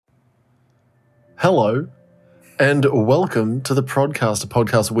Hello, and welcome to the Prodcast, a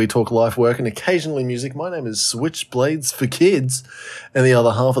podcast where we talk life, work, and occasionally music. My name is Switchblades for Kids, and the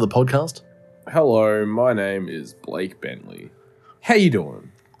other half of the podcast. Hello, my name is Blake Bentley. How you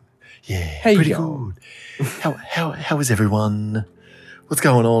doing? Yeah, pretty good. How is everyone? What's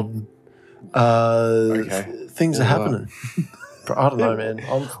going on? Things are happening. I don't know, man.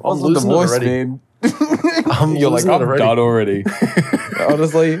 I'm losing the voice, it already. Man. You're like, I'm done already.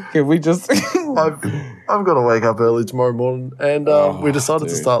 Honestly, can we just... I've got to wake up early tomorrow morning, and we decided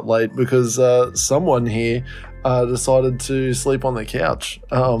to start late because someone here decided to sleep on the couch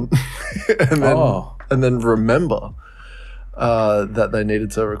and then remember that they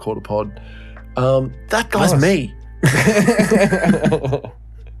needed to record a pod. That guy's me.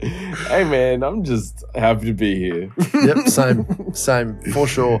 Hey man, I'm just happy to be here. Yep, same, for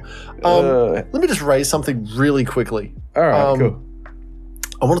sure. Let me just raise something really quickly. All right, cool.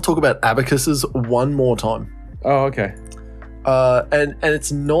 I want to talk about abacusses one more time. Oh, okay. And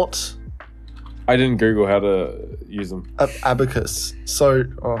it's not... I didn't Google how to use them. Abacus. So,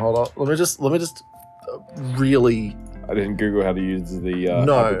 hold on. Let me just really... I didn't Google how to use the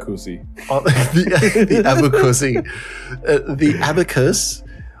ABACUSSY. The ABACUSSY. The abacus,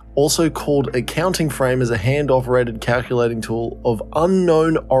 also called a counting frame, is a hand-operated calculating tool of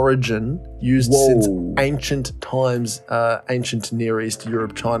unknown origin used since ancient times, ancient Near East,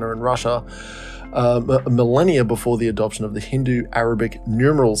 Europe, China, and Russia, millennia before the adoption of the Hindu-Arabic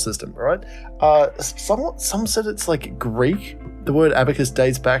numeral system, right? Some said it's like Greek. The word abacus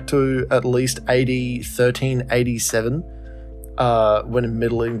dates back to at least AD 1387, when a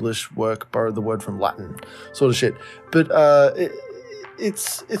Middle English work borrowed the word from Latin, sort of shit. But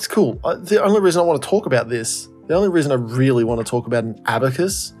it's cool. The only reason I want to talk about this, the only reason I really want to talk about an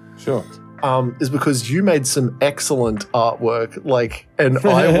abacus, sure, is because you made some excellent artwork, and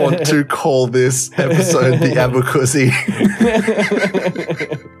I want to call this episode the ABACUSSY.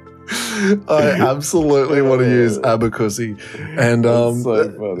 I absolutely want to use ABACUSSY, and that's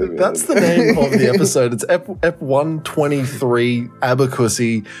so funny, that's the name of the episode. It's F123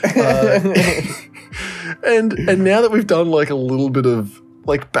 ABACUSSY, and now that we've done a little bit of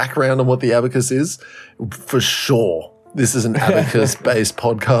background on what the abacus is, for sure this is an abacus-based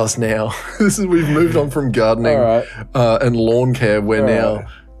podcast now. We've moved on from gardening and lawn care. We're now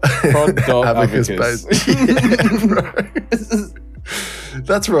abacus-based.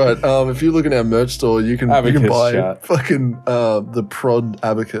 That's right. If you look in our merch store, you can buy fucking the Prod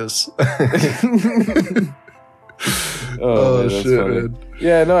abacus. Oh shit, man.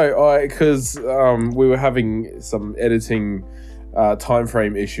 Yeah, no, because we were having some editing time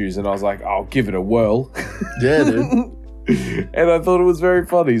frame issues, and I was like, I'll give it a whirl. Yeah, dude. And I thought it was very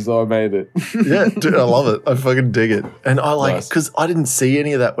funny, so I made it. Yeah, dude, I love it. I fucking dig it. And I because I didn't see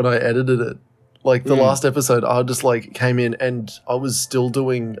any of that when I edited it. The last episode, I just came in and I was still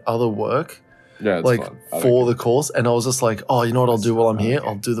doing other work. Yeah, it's fun. For the course, and I was just like, oh, you know what I'll do while I'm here?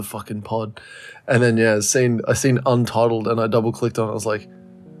 I'll do the fucking pod. And then I seen Untitled, and I double clicked on it. I was like,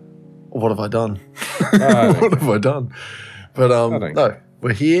 what have I done? What have I done? But no,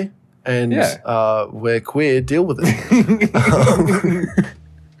 we're here, and we're queer. Deal with it.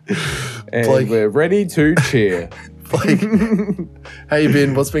 And Blake, we're ready to cheer. Blake, how you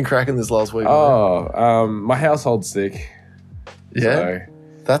been? What's been cracking this last week? My household's sick. Yeah. So,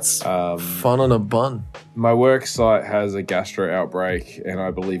 that's fun on a bun. My work site has a gastro outbreak, and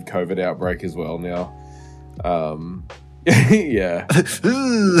I believe COVID outbreak as well now. Yeah.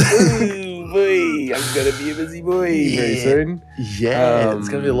 Boy, I'm going to be a busy boy very soon. Yeah, there's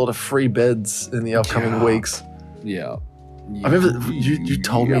going to be a lot of free beds in the upcoming weeks. Yeah. I remember you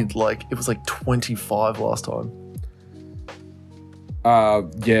told me it was 25 last time.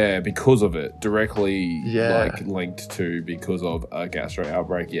 Yeah, because of it. Directly linked to because of a gastro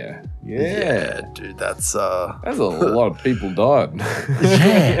outbreak, yeah. Yeah, dude, that's a lot of people died.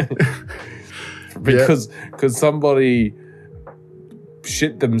 Yeah. because somebody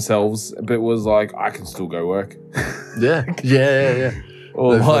shit themselves but was like, I can still go work. Yeah.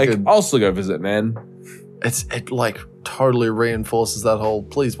 Or I'll still go visit, man. It totally reinforces that whole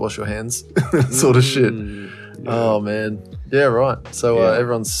please wash your hands sort of shit. Yeah. Oh man. Yeah, right. So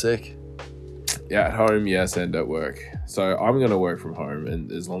everyone's sick. Yeah, at home, yes, and at work. So I'm going to work from home and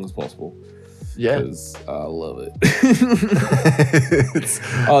as long as possible. Yeah. Because I love it.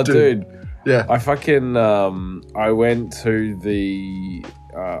 Dude. Yeah. I fucking, I went to the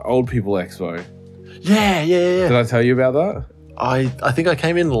Old People Expo. Yeah. Did I tell you about that? I think I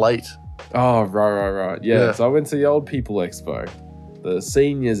came in late. Oh, right. Yeah, so I went to the Old People Expo. The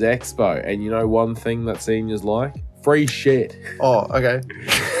Seniors Expo. And you know one thing that seniors like? Free shit. Oh, okay.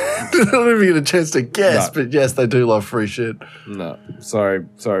 don't even get a chance to guess, but yes, they do love free shit. No, sorry,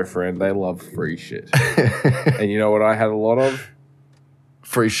 friend. They love free shit. And you know what I had a lot of?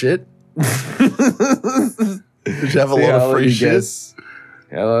 Free shit? Did you have a lot of free shit?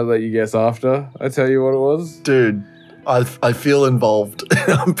 I'll let you guess after I tell you what it was. Dude, I feel involved.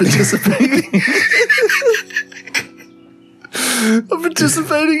 I'm participating. I'm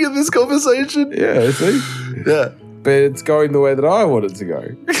participating in this conversation. Yeah, see? Yeah. But it's going the way that I want it to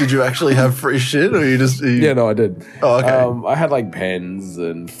go. Did you actually have free shit, or you just... Yeah, no, I did. Oh, okay. I had like pens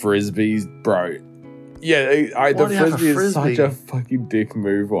and frisbees, bro. Yeah, the frisbee is such a fucking dick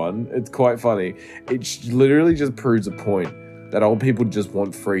move one. It's quite funny. It literally just proves a point that old people just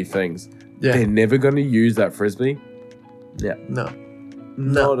want free things. Yeah. They're never going to use that frisbee. Yeah. No.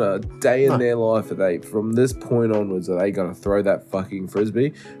 Not a day in their life are they, from this point onwards, are they going to throw that fucking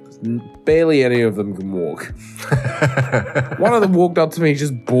frisbee. Barely any of them can walk. One of them walked up to me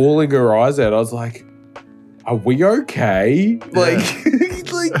just bawling her eyes out. I was like, are we okay? Like,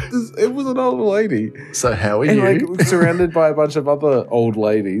 it was an old lady. So how are you? And like surrounded by a bunch of other old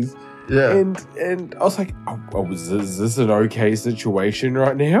ladies. Yeah. And I was like, is this an okay situation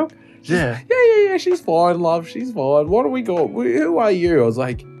right now? Yeah. Yeah, she's fine, love. She's fine. What do we got? Who are you? I was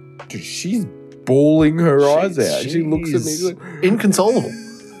like, dude, she's bawling her eyes out. She looks at me like, inconsolable.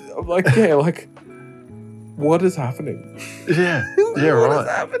 I'm like, yeah, like, what is happening? Yeah. Yeah, right. What is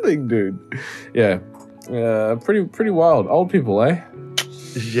happening, dude? Yeah. Pretty wild. Old people, eh?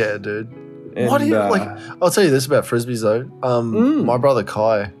 Yeah, dude. And, what do you like? I'll tell you this about frisbees though. My brother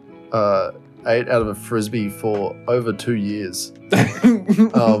Kai ate out of a frisbee for over 2 years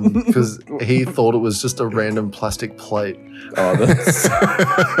because he thought it was just a random plastic plate. Oh, that's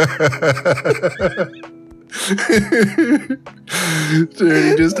dude.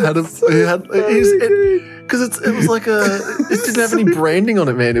 He just had because it was like it didn't have any branding on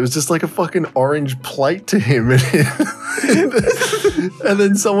it, man. It was just like a fucking orange plate to him, and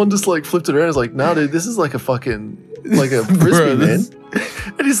then someone just like flipped it around. It's like, nah, dude, this is like a fucking like a frisbee, man.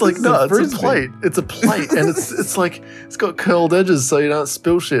 And he's like, no, it's a plate. It's a plate, and it's like it's got curled edges so you don't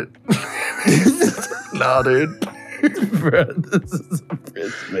spill shit. Nah, dude. Bro, this is a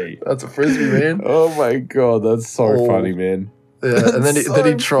frisbee. That's a frisbee, man. Oh my god, that's so funny, man. Yeah, and then he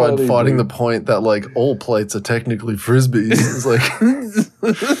tried fighting the point that like all plates are technically frisbees. It's like,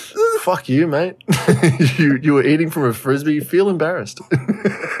 fuck you, mate. you were eating from a frisbee. You feel embarrassed.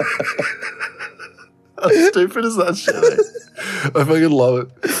 How stupid is that shit? I fucking love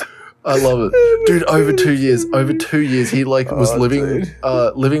it. I love it, dude. Over 2 years, he like was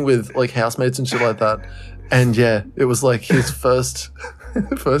living with like housemates and shit like that. And yeah, it was like his first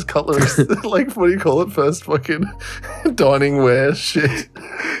cutlery, like what do you call it? First fucking dining ware shit.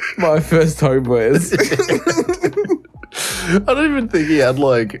 My first homewares. I don't even think he had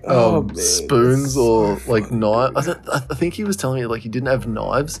like spoons or like knives. I think he was telling me like he didn't have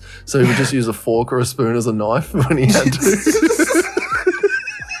knives, so he would just use a fork or a spoon as a knife when he had to.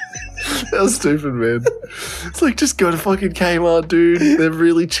 That was stupid, man. It's like, just go to fucking Kmart, dude. They're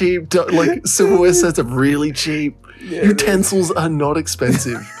really cheap. Like, silverware sets are really cheap. Yeah, utensils are not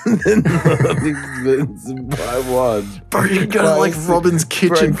expensive. They're not expensive by one. Bro, you can go to like Robin's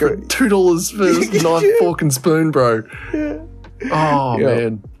Kitchen for $2 for a knife, fork, and spoon, bro. Yeah. Oh,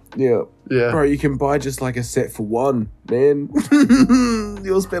 man. Yeah. Yeah. Bro, you can buy just like a set for one, man.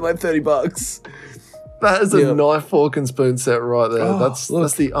 You'll spend like $30. That is a knife, fork, and spoon set right there. Oh,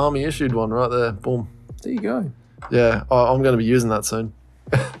 that's the army issued one right there. Boom. There you go. Yeah, I'm going to be using that soon.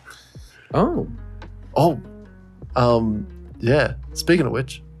 Yeah. Speaking of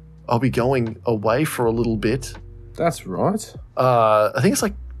which, I'll be going away for a little bit. That's right. I think it's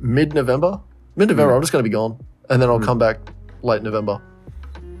like mid-November. Mid-November, I'm just going to be gone. And then I'll come back late November.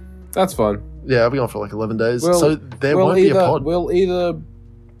 That's fine. Yeah, I'll be gone for like 11 days. So there won't be a pod. We'll either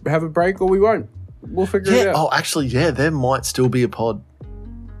have a break or we won't. We'll figure it out. Oh, actually, yeah, there might still be a pod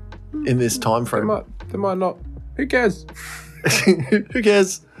in this time frame. There might not. Who cares? Who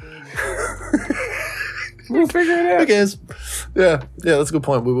cares? We'll figure it out. Who cares? Yeah, that's a good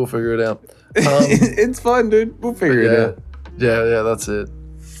point. We will figure it out. It's fun, dude. We'll figure it out. Yeah, that's it.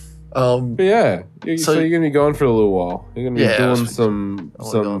 But yeah, so you're going to be gone for a little while. You're going to be doing some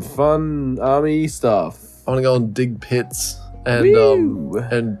fun army stuff. I want to go and dig pits.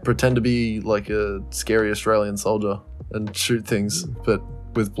 And pretend to be like a scary Australian soldier and shoot things, but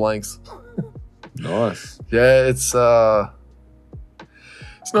with blanks. Nice. Yeah, it's not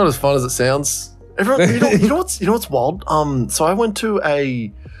as fun as it sounds. Everyone, you know what's wild? So I went to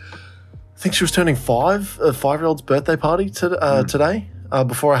I think she was turning 5, a 5-year-old's birthday party today.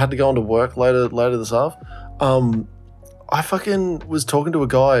 Before I had to go into work later this afternoon. I fucking was talking to a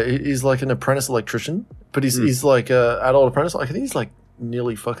guy. He's like an apprentice electrician, but he's like a adult apprentice. I think he's like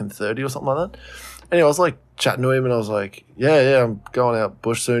nearly fucking 30 or something like that. Anyway, I was like chatting to him, and I was like, yeah, I'm going out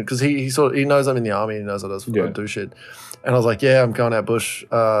bush soon, because he knows I'm in the army. He knows I do shit, and I was like, yeah, I'm going out bush,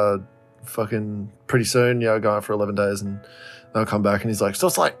 fucking pretty soon. Going out for 11 days, and I'll come back. And he's like, so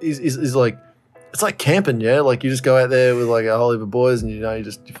it's like he's like, it's like camping, yeah. Like you just go out there with like a whole heap of boys, and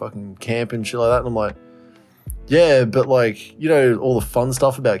you fucking camp and shit like that. And I'm like, yeah, but like all the fun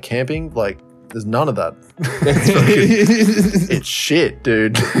stuff about camping, like. There's none of that. It's shit,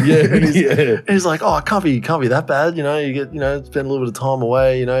 dude. And he's like, oh, it can't be that bad. You get, spend a little bit of time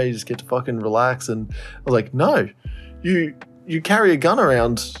away. You just get to fucking relax. And I was like, no, you carry a gun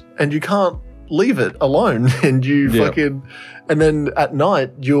around and you can't leave it alone. And and then at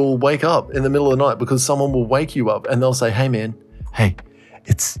night you'll wake up in the middle of the night because someone will wake you up and they'll say, hey man,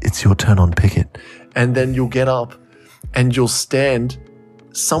 it's your turn on picket. And then you'll get up and you'll stand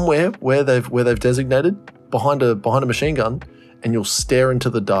somewhere where they've designated behind a machine gun, and you'll stare into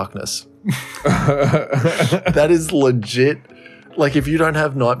the darkness. That is legit. Like if you don't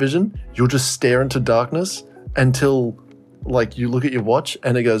have night vision, you'll just stare into darkness until like you look at your watch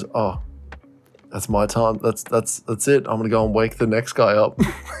and it goes, oh, that's my time. That's it. I'm gonna go and wake the next guy up,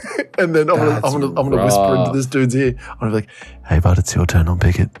 and then I'm gonna whisper into this dude's ear. I'm gonna be like, hey bud, it's your turn on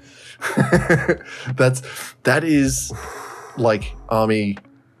picket. That is. Like army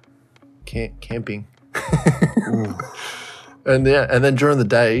camping. And then during the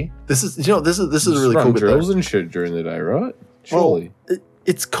day, this is a really cool bit. Drills and shit during the day, right? Surely. Well,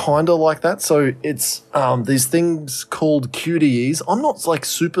 it's kind of like that. So it's these things called QDEs. I'm not like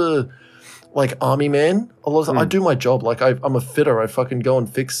super like army man. A lot of I do my job. Like I'm a fitter. I fucking go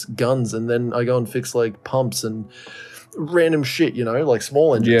and fix guns, and then I go and fix like pumps and random shit. Like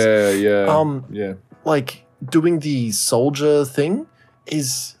small engines. Yeah. Like. Doing the soldier thing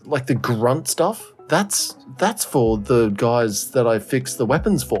is like the grunt stuff. That's for the guys that I fix the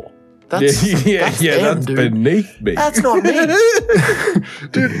weapons for. That's them, beneath me. That's not me,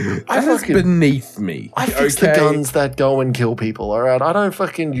 dude. That's beneath me. I fix the guns that go and kill people. All right, I don't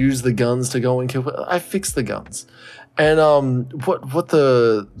fucking use the guns to go and kill people. I fix the guns. And what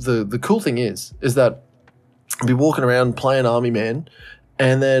the cool thing is that I'll be walking around playing army man.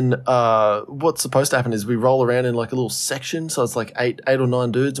 And then what's supposed to happen is we roll around in like a little section. So it's like eight or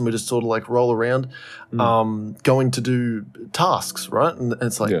nine dudes, and we just sort of like roll around going to do tasks, right? And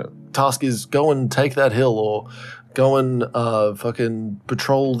it's like task is go and take that hill, or go and fucking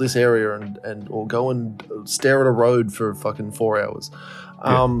patrol this area, and or go and stare at a road for fucking 4 hours.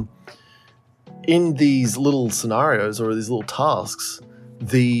 In these little scenarios or these little tasks,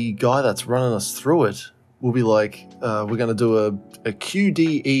 the guy that's running us through it will be like, we're going to do a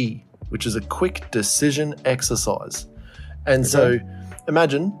QDE, which is a quick decision exercise. And so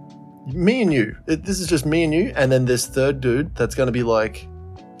imagine me and you. This is just me and you, and then this third dude that's going to be like,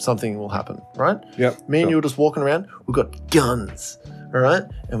 something will happen, right? Yep. Me and you are just walking around. We've got guns, all right?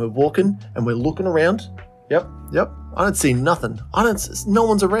 And we're walking and we're looking around. Yep. I don't see nothing. No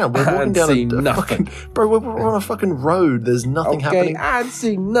one's around. We're walking down a fucking... Bro, we're on a fucking road. There's nothing happening. I don't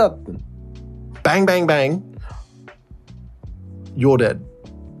see nothing. Bang, bang, bang. You're dead.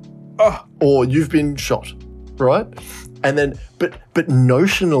 Or you've been shot, right? And then, but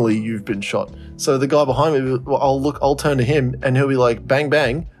notionally you've been shot. So the guy behind me, I'll turn to him and he'll be like, bang,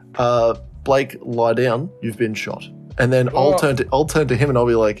 bang, Blake, lie down, you've been shot. And then I'll turn to him and I'll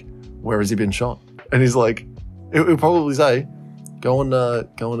be like, where has he been shot? And he's like, he'll probably say, go and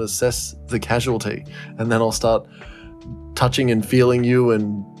assess the casualty. And then I'll start touching and feeling you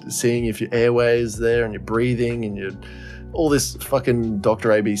and seeing if your airway is there and you're breathing and you're all this fucking Dr.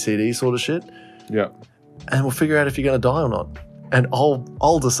 ABCD sort of shit. Yeah. And we'll figure out if you're going to die or not. And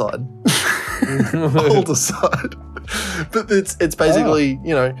I'll decide. I'll decide. But it's basically,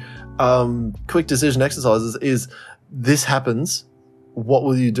 quick decision exercises is this happens. What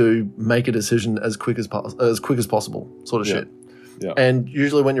will you do? Make a decision as quick as possible sort of shit. Yeah. And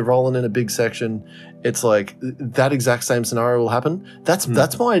usually when you're rolling in a big section, it's like that exact same scenario will happen. That's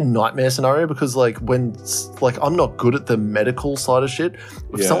my nightmare scenario, because like when like I'm not good at the medical side of shit.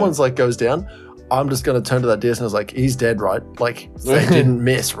 If someone's like goes down, I'm just going to turn to that DS and I was like, he's dead, right? Like they didn't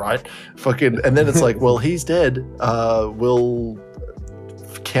miss, right? Fucking, and then it's like, well, he's dead. We'll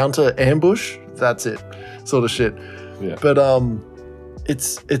counter ambush. That's it, sort of shit. Yeah. But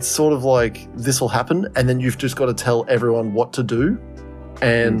it's sort of like this will happen, and then you've just got to tell everyone what to do,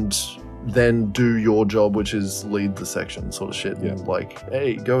 and then do your job, which is lead the section, sort of shit. Yeah. And like,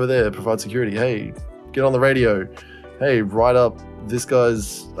 hey, go over there, provide security. Hey, get on the radio. Hey, write up this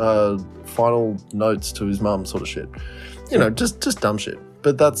guy's final notes to his mum, sort of shit. you know, just dumb shit.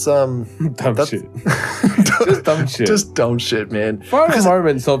 But that's dumb shit. Just dumb shit. Just dumb shit, man. Final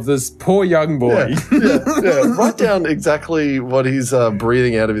moments of this poor young boy. Yeah. Write down exactly what he's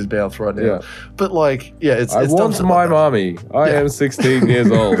breathing out of his mouth right now. Yeah. But like, it's I want my mommy. I am 16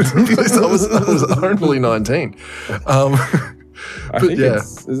 years old. I was only 19. I think it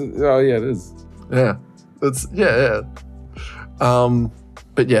is. Yeah.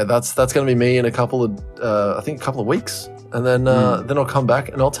 But yeah, that's going to be me in a couple of weeks. And then I'll come back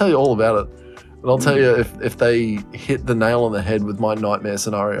and I'll tell you all about it. And I'll tell you if they hit the nail on the head with my nightmare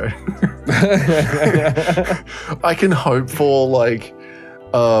scenario. I can hope for like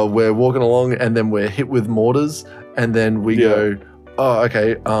we're walking along and then we're hit with mortars and then we go, oh,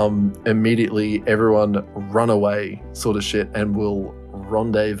 okay, immediately everyone run away sort of shit and we'll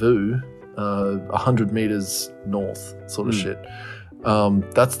rendezvous 100 meters north sort of shit.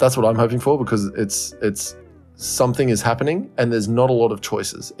 That's what I'm hoping for because it's something is happening and there's not a lot of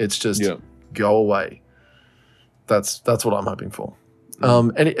choices. It's just go away. That's what I'm hoping for.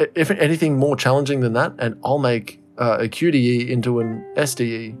 If anything more challenging than that, and I'll make a QDE into an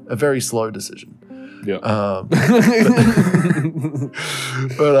SDE, a very slow decision. Yeah.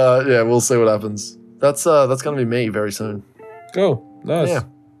 But we'll see what happens. That's going to be me very soon. Cool. Nice.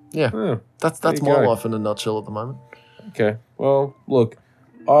 Yeah. That's my life in a nutshell at the moment. Okay. Well, look,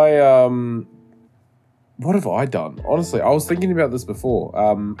 what have I done? Honestly, I was thinking about this before.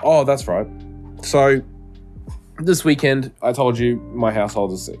 That's right. So, this weekend, I told you my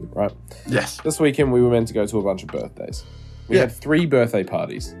household is sick, right? Yes. This weekend, we were meant to go to a bunch of birthdays. We had 3 birthday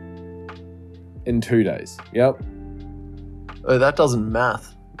parties in 2 days. Yep. Oh, that doesn't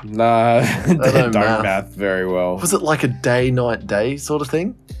math. Nah, they don't math very well. Was it like a day, night, day sort of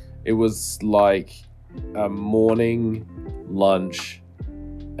thing? It was like a morning, lunch,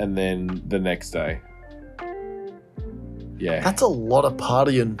 and then the next day. Yeah. That's a lot of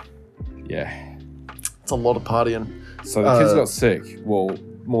partying. Yeah. It's a lot of partying. So the kids got sick. Well,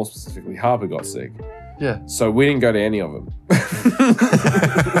 more specifically, Harper got sick. Yeah. So we didn't go to any of them.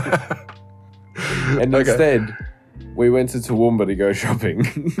 And instead, we went to Toowoomba to go shopping.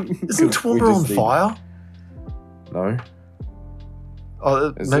 Isn't Toowoomba on fire? No.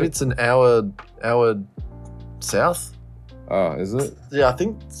 Oh, maybe it's an hour south. Oh, is it? Yeah, I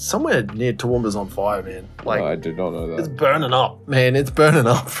think somewhere near Toowoomba's on fire, man. Like, I did not know that. It's burning up, man. It's burning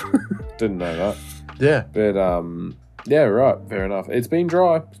up. Didn't know that. Yeah. But, yeah, right. Fair enough. It's been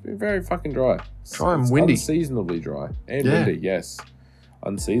dry. It's been very fucking dry. Dry and windy. Unseasonably dry. And windy, yes.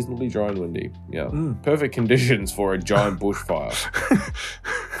 Unseasonably dry and windy. Yeah. Perfect conditions for a giant bushfire.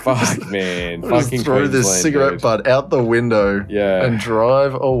 Fuck, man. Fucking throw this cigarette butt out the window and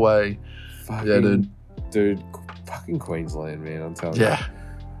drive away. Fucking, dude, fucking Queensland, man. I'm telling you. Yeah.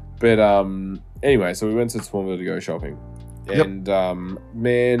 But, anyway, so we went to Toowoomba to go shopping. And,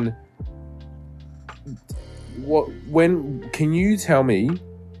 man, can you tell me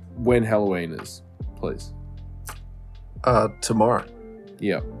when Halloween is, please? Tomorrow.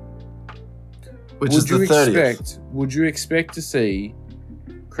 Yeah. Which is the 30th. Would you expect to see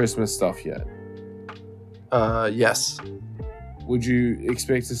Christmas stuff yet? Yes. Would you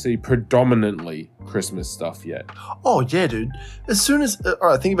expect to see predominantly Christmas stuff yet? Oh, yeah, dude. As soon as... all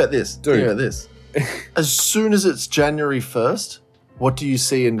right, think about this. Dude. Think about this. As soon as it's January 1st, what do you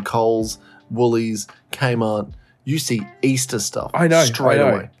see in Coles, Woolies, Kmart? You see Easter stuff straight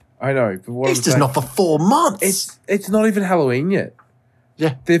away. I know. But what Easter's not for 4 months. It's not even Halloween yet.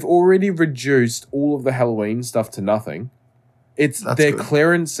 Yeah. They've already reduced all of the Halloween stuff to nothing. They're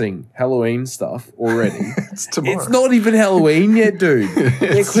clearancing Halloween stuff already. It's tomorrow. It's not even Halloween yet, dude.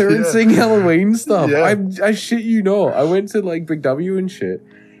 They're clearancing Halloween stuff. Yeah. I shit you not. I went to like Big W and shit,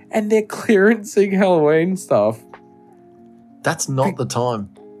 and they're clearancing Halloween stuff. That's not the time.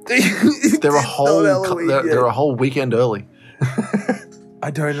 They're a whole weekend early.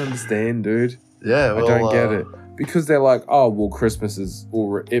 I don't understand, dude. Yeah, well, I don't get it. Because they're like, oh, well, Christmas is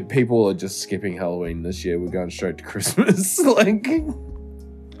already... People are just skipping Halloween this year. We're going straight to Christmas. Like, okay.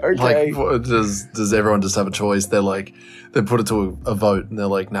 Like, does everyone just have a choice? They're like, they put it to a vote and they're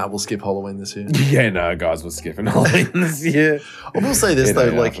like, nah, we'll skip Halloween this year. Yeah, no, guys, we're skipping Halloween this year. I will say this, though,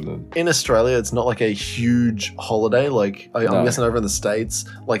 like, in Australia, it's not like a huge holiday. Like, I'm guessing over in the States,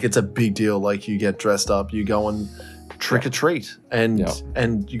 like, it's a big deal. Like, you get dressed up, you go on trick or treat, and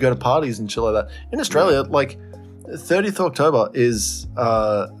you go to parties and shit like that. In Australia, like... 30th October is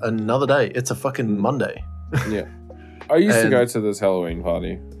another day. It's a fucking Monday. Yeah. I used to go to this Halloween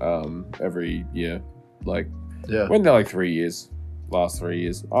party every year. Like, when they're like 3 years. Last 3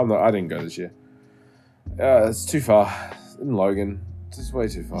 years. I didn't go this year. It's too far. In Logan. It's way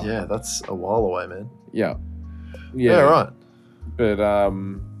too far. Yeah, that's a while away, man. Yeah. Yeah, right. But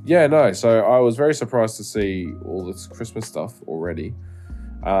yeah, no. So I was very surprised to see all this Christmas stuff already.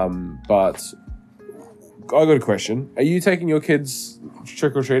 But I got a question. Are you taking your kids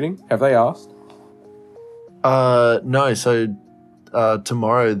trick or treating? Have they asked? No. So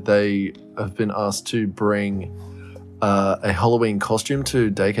tomorrow they have been asked to bring a Halloween costume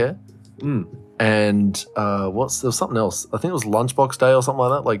to daycare. And there was something else. I think it was lunchbox day or something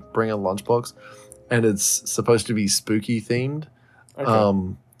like that. Like bring a lunchbox, and it's supposed to be spooky themed.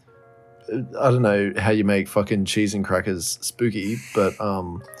 Okay. I don't know how you make fucking cheese and crackers spooky, but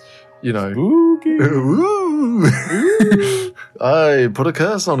you know, spooky. I put a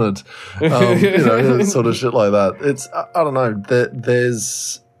curse on it. You know, sort of shit like that. It's I don't know.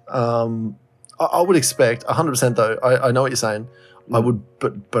 There's I would expect 100% though. I know what you're saying. I would,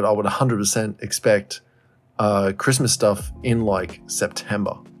 but I would 100% expect Christmas stuff in like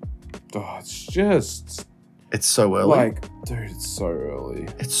September. Oh, it's so early. Like, dude, it's so early.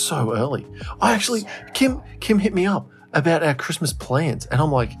 It's so early. I actually, Kim hit me up about our Christmas plans, and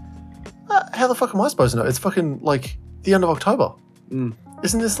I'm like, how the fuck am I supposed to know? It's fucking like the end of October.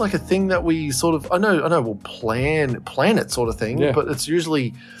 Isn't this like a thing that we sort of? I know, we'll plan it sort of thing, but it's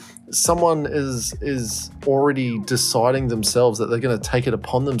usually someone is already deciding themselves that they're going to take it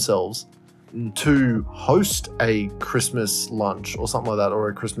upon themselves to host a Christmas lunch or something like that, or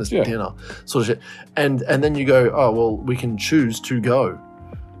a Christmas dinner sort of shit. And then you go, oh, well, we can choose to go.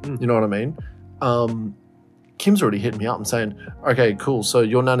 You know what I mean? Kim's already hitting me up and saying, okay, cool. So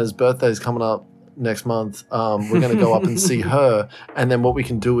your Nana's birthday is coming up next month. We're going to go up and see her. And then what we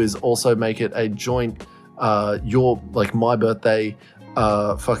can do is also make it a joint, my birthday,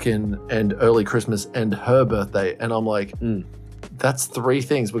 fucking and early Christmas and her birthday. And I'm like, that's 3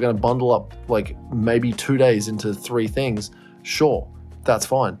 things. We're going to bundle up like maybe 2 days into 3 things. Sure, that's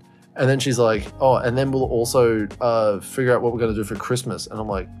fine. And then she's like, oh, and then we'll also figure out what we're going to do for Christmas. And I'm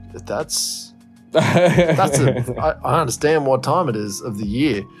like, I understand what time it is of the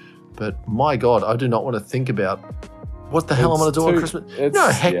year, but my God, I do not want to think about what the hell I'm going to do on Christmas. You know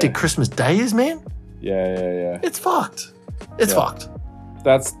how hectic Christmas Day is, man? Yeah. It's fucked. It's fucked.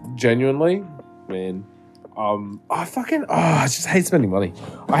 That's genuinely, man. I just hate spending money.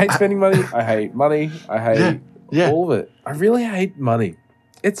 I hate spending money. I hate money. I hate all of it. I really hate money.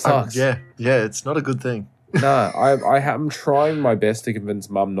 It sucks. Yeah, it's not a good thing. No, I'm trying my best to convince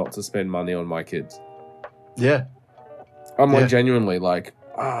mum not to spend money on my kids. Yeah. I'm like genuinely like,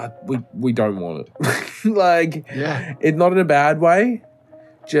 we don't want it. Like, it's not in a bad way.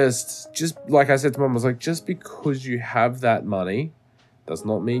 Just like I said to mum, I was like, just because you have that money does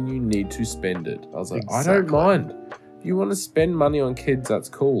not mean you need to spend it. I was like, exactly. I don't mind. If you want to spend money on kids, that's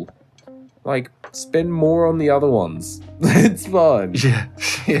cool. Like, spend more on the other ones. It's fine.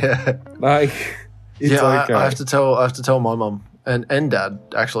 Yeah. Like, it's okay. I have to tell my mum and dad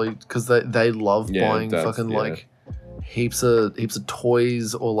actually, because they love buying fucking like heaps of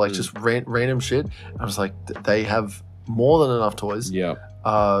toys or like just random shit. I was like, they have more than enough toys. Yeah.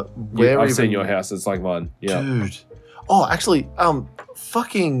 I've seen your house. It's like mine. Yeah. Dude. Oh, actually,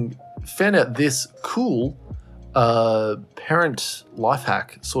 fucking found out this cool parent life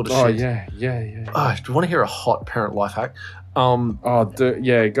hack sort of shit. Yeah. Do you want to hear a hot parent life hack? Go on.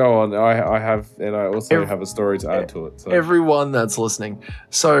 I have, and I also have a story to add to it. So. Everyone that's listening.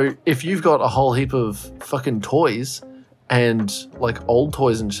 So if you've got a whole heap of fucking toys and like old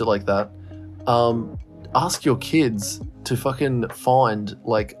toys and shit like that, ask your kids to fucking find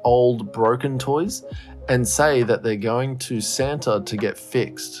like old broken toys and say that they're going to Santa to get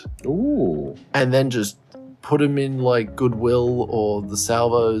fixed. Ooh. And then just put them in like Goodwill or the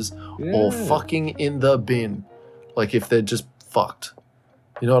Salvos or fucking in the bin. Like if they're just fucked.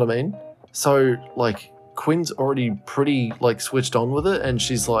 You know what I mean? So like Quinn's already pretty like switched on with it and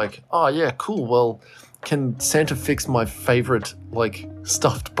she's like, oh yeah, cool. Well, can Santa fix my favorite like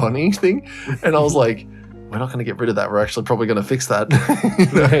stuffed bunny thing? And I was like, we're not going to get rid of that. We're actually probably going to fix that.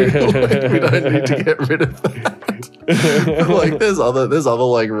 Like, we don't need to get rid of that. Like there's other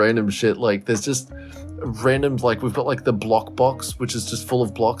like random shit. Like there's just random, like we've got like the block box, which is just full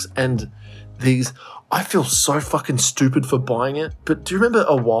of blocks. And these, I feel so fucking stupid for buying it. But do you remember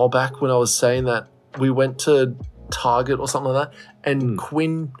a while back when I was saying that we went to Target or something like that? And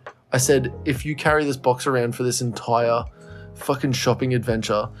Quinn, I said, if you carry this box around for this entire fucking shopping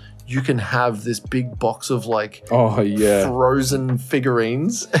adventure, you can have this big box of like frozen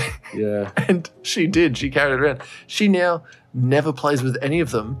figurines. Yeah. And she did. She carried it around. She now never plays with any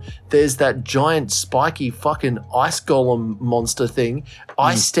of them. There's that giant spiky fucking ice golem monster thing.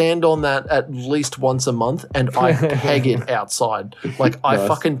 I stand on that at least once a month and I peg it outside. Like I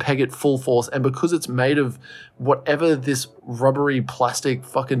fucking peg it full force. And because it's made of whatever this rubbery plastic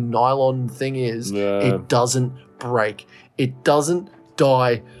fucking nylon thing is, it doesn't break. It doesn't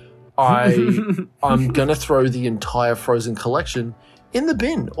die. I'm going to throw the entire Frozen collection in the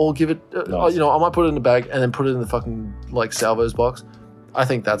bin or give it, I might put it in a bag and then put it in the fucking like salvos box. I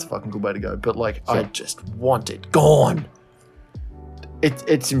think that's a fucking good way to go. But like, I just want it gone.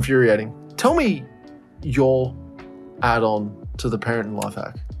 It's infuriating. Tell me your add-on to the parenting life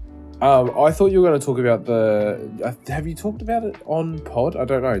hack. I thought you were going to talk about have you talked about it on pod? I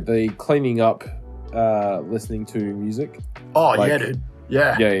don't know. The cleaning up, listening to music. Oh, yeah, dude.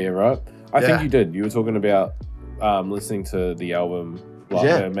 Yeah. Yeah, right. I think you did. You were talking about listening to the album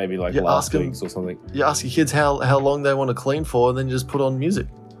maybe like last week's or something. You ask your kids how long they want to clean for and then you just put on music.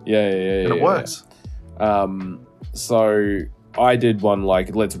 Yeah. And it works. So I did one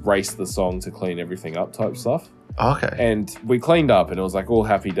like, let's race the song to clean everything up type stuff. Okay. And we cleaned up and it was like all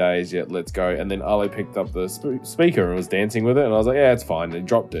happy days, let's go. And then Ali picked up the speaker and was dancing with it. And I was like, yeah, it's fine. And he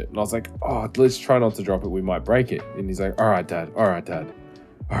dropped it. And I was like, oh, let's try not to drop it. We might break it. And he's like, all right, Dad. All right, Dad.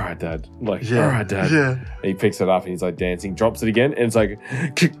 All right, Dad. I'm like, all right, Dad. Yeah. And he picks it up and he's like dancing, drops it again. And it's like,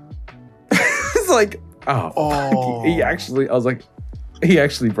 it's like, he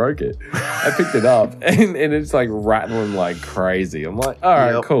actually broke it. I picked it up and it's like rattling like crazy. I'm like, all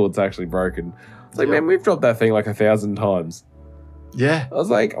right, cool. It's actually broken. It's like, man, we've dropped that thing like 1,000 times. Yeah. I was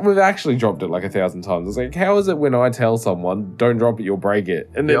like, we've actually dropped it like 1,000 times. I was like, how is it when I tell someone, don't drop it, you'll break it?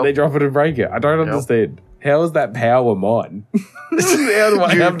 And then they drop it and break it. I don't understand. How is that power mine? How do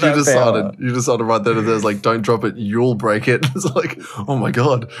I have that power? You decided right then and there's like, don't drop it, you'll break it. It's like, oh my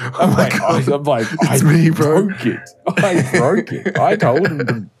God. I'm like, it's me, bro. I broke it. I told him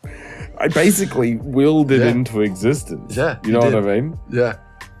to. I basically willed it into existence. Yeah. You know what I mean? Yeah.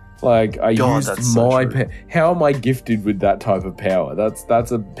 Like I used my how am I gifted with that type of power?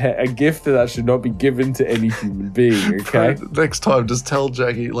 That's a gift that should not be given to any human being. Okay. Next time, just tell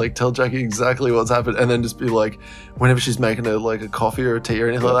Jackie exactly what's happened, and then just be like, whenever she's making a coffee or a tea or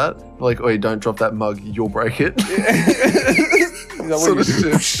anything like that, like, oh, don't drop that mug, you'll break it. Sort of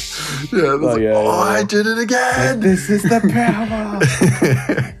shit. Yeah. I did it again. Like, this is the power.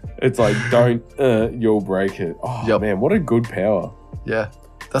 It's like, don't, you'll break it. Oh man, what a good power. Yeah.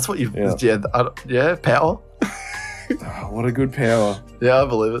 That's what you've... Yeah, power. What a good power. Yeah, I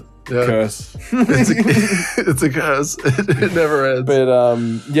believe it. Yeah. Curse. It's a curse. It never ends.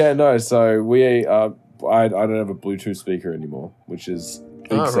 But, so we... I don't have a Bluetooth speaker anymore, which is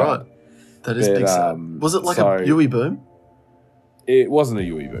big sad. Right. That is big sad. Was it like a UE boom? It wasn't a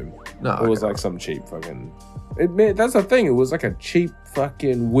UE boom. No, it was like some cheap fucking... that's the thing. It was like a cheap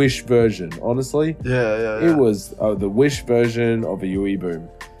fucking Wish version, honestly. Yeah. It was the Wish version of a UE boom.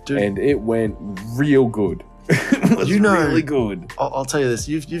 Dude. And it went real good. It was really good. I'll tell you this.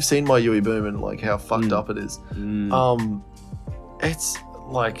 You've seen my UE boom and like how fucked up it is. It's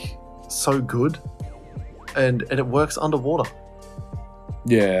like so good. And it works underwater.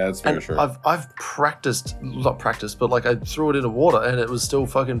 Yeah, that's very true. I've not practiced, but like I threw it into water and it was still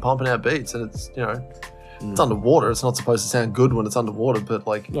fucking pumping out beats, and it's, it's underwater. It's not supposed to sound good when it's underwater, but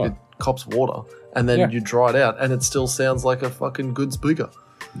like it cops water, and then you dry it out and it still sounds like a fucking good speaker.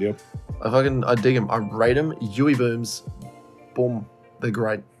 Yep. I dig them. I rate them. UE booms, boom, they're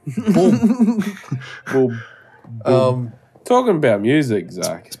great. Boom. Boom. Talking about music,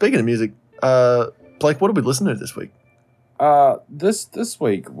 Zach. Speaking of music, Blake, what did we listen to this week? This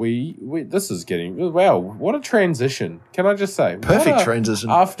week this is getting, wow, what a transition. Can I just say? Perfect transition.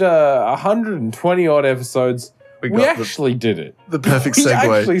 After 120 odd episodes, we actually did it. The perfect segue.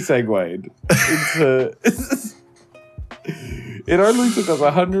 We actually segued into it only took us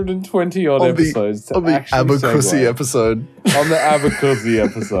 120 odd episodes to actually ABACUSSY episode. On the ABACUSSY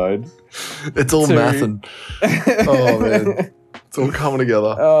episode. It's all mathin'. Oh man. It's all coming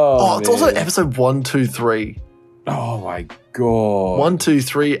together. Oh, it's also episode 1, 2, 3. Oh my God. 1, 2,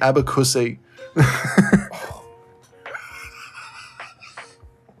 3, ABACUSSY.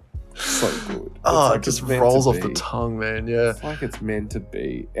 So good. Oh, it just rolls off the tongue, man. Yeah. It's like it's meant to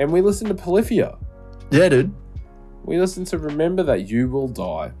be. And we listened to Polyphia. Yeah, dude. We listened to Remember That You Will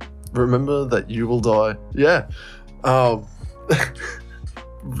Die. Remember That You Will Die. Yeah.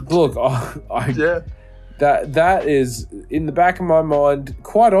 Look, that is in the back of my mind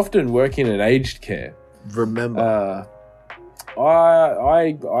quite often working in aged care. Remember.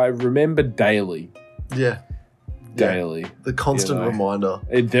 I remember daily. Yeah. Daily. The constant reminder.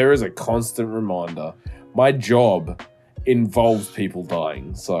 There is a constant reminder. My job involves people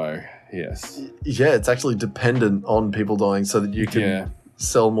dying. So yes, yeah, it's actually dependent on people dying, so that you can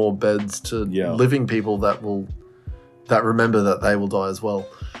sell more beds to living people that remember that they will die as well.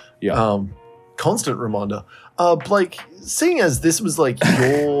 Yeah. Constant reminder. Blake, seeing as this was like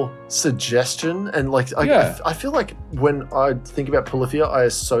your suggestion, and like I feel like when I think about Polyphia, I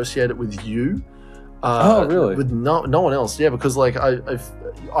associate it with you. Oh, really? With no one else. Yeah, because like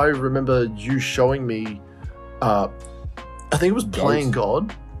I remember you showing me. I think it was Playing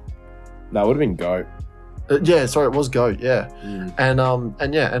God. No, it would have been Goat. Yeah, sorry, it was Goat. Yeah, and I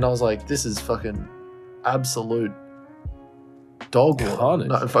was like, this is fucking absolute dog water.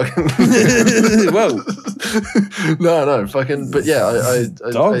 No, fucking. Whoa. No, fucking. But yeah, I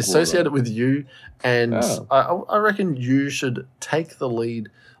associate it with you, and I reckon you should take the lead.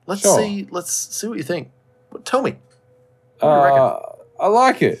 Let's see what you think. Tell me. What do you reckon? I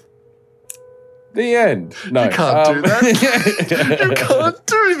like it. The end. No, you can't do that. You can't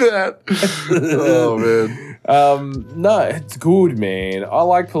do that. Oh man. No, it's good, man. I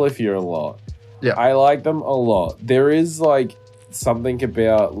like Polyphia a lot. Yeah, I like them a lot. There is like something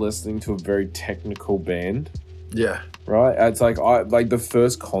about listening to a very technical band. Yeah. Right. It's like the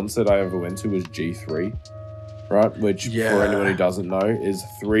first concert I ever went to was G3. Right, which for anyone who doesn't know is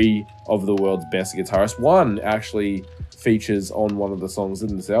 3 of the world's best guitarists. One actually features on one of the songs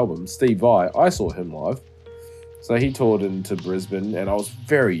in this album, Steve Vai. I saw him live. So he toured into Brisbane and I was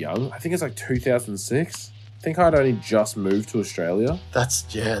very young. I think it's like 2006. I think I'd only just moved to Australia. That's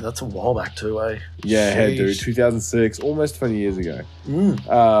a while back too, eh? Yeah, hey, dude, 2006, almost 20 years ago.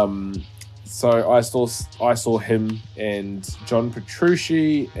 So I saw him and John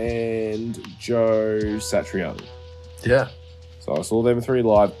Petrucci and Joe Satriani. Yeah. So I saw them 3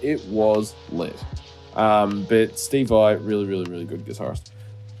 live. It was lit. But Steve Vai, really, really, really good guitarist.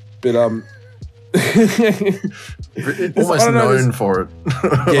 But almost known for it.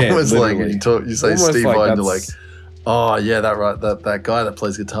 Yeah, almost like when you say Steve Vai, and you're like, oh yeah, that guy that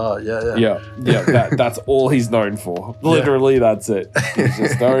plays guitar. Yeah. That's all he's known for. Literally, that's it. He's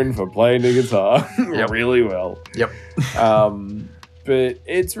just known for playing the guitar really well. Yep. But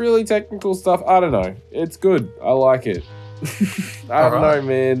it's really technical stuff. I don't know. It's good. I like it. I don't know,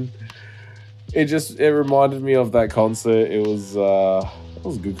 man. It reminded me of that concert. It was a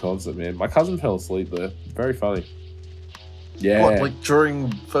good concert, man. My cousin fell asleep there. Very funny. Yeah. What, like during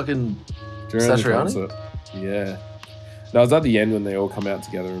Satriani? The concert. Yeah. No, it was at the end when they all come out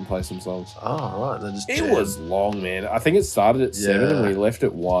together and play some songs. Oh, right. It was long, man. I think it started at 7 and we left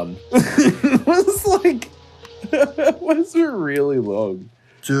at 1. It was like... it was really long.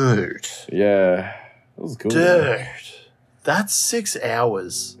 Dude. Yeah. It was cool. Dude. Man. That's 6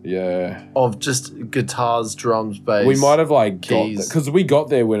 hours. Yeah. Of just guitars, drums, bass. We might have got there, because we got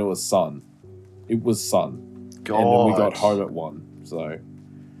there when it was sun. It was sun. God. And then we got home at 1. So...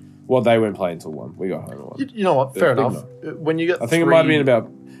 Well, they weren't playing until 1. We got home at 1. You know what? Fair enough. When you get I think it might have been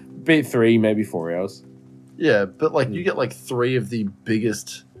about 3, maybe 4 hours. Yeah, but like you get like 3 of the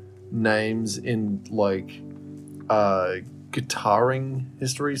biggest names in like guitaring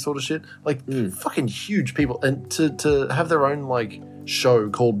history sort of shit. Like fucking huge people. And to have their own like show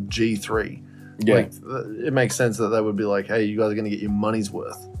called G3. Yeah. Like it makes sense that they would be like, hey, you guys are going to get your money's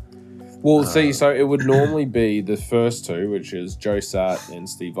worth. Well, see, so it would normally be the first 2, which is Joe Sat and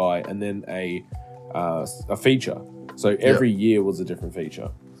Steve Vai, and then a feature. So every year was a different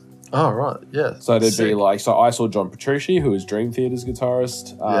feature. Oh, right, yeah. So there'd be like, so I saw John Petrucci, who was Dream Theater's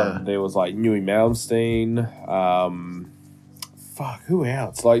guitarist. There was like Newey Malmsteen. Who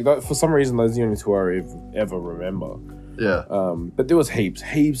else? Like, for some reason, those are the only 2 I ever remember. Yeah. But there was heaps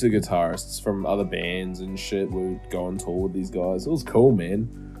of guitarists from other bands and shit would go on tour with these guys. It was cool,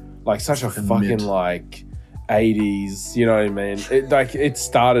 man. Like such a fucking like 80s, you know what I mean? It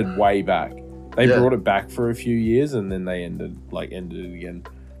started way back. They brought it back for a few years and then they ended it again.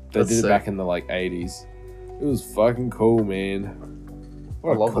 They did it back in the like 80s. It was fucking cool, man.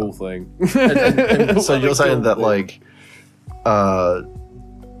 What a cool thing. And so you're saying that like all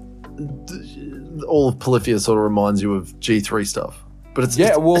of Polyphia sort of reminds you of G3 stuff. But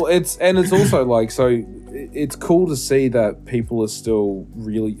it's also like, so it's cool to see that people are still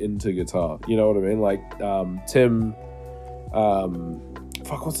really into guitar. You know what I mean? Like Tim,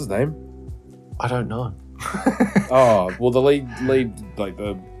 what's his name? I don't know. Oh, well, the lead, like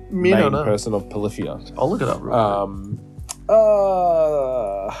the main person of Polyphia. I'll look it up.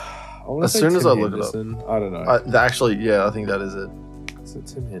 As soon as I look it up, I don't know. Actually, I think that is it. Is it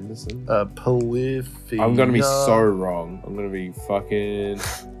Tim Henderson? Polyphia. I'm gonna be so wrong. I'm gonna be fucking.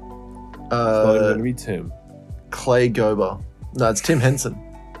 It's not even gonna be Tim. Clay Gober. No, it's Tim Henson.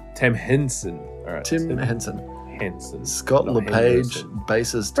 Tim Henson. All right. Tim Henson. Henson. Scott LePage,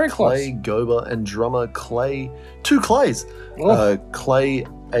 bassist Clay Gober, and drummer two Clays. Clay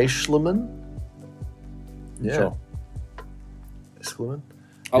Eschliman. Yeah. Sure. Eschliman.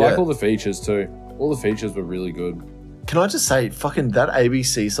 I like all the features too. All the features were really good. Can I just say, fucking that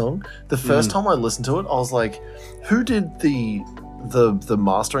ABC song, the first time I listened to it, I was like, who did the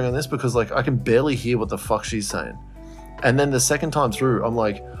mastering on this? Because like I can barely hear what the fuck she's saying. And then the second time through, I'm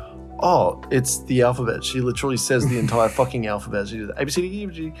like, oh, it's the alphabet. She literally says the entire fucking alphabet. She does A, B, C, D, E,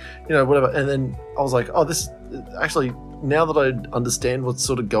 F, G, you know, whatever. And then I was like, oh, this actually, now that I understand what's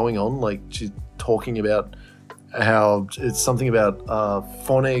sort of going on, like she's talking about how it's something about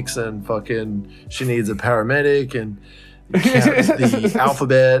phonics and fucking she needs a paramedic and the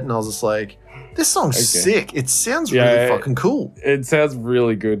alphabet. And I was just like, this song's sick. It sounds really fucking cool. It sounds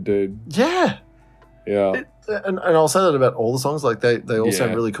really good, dude. Yeah. Yeah. And I'll say that about all the songs. Like they all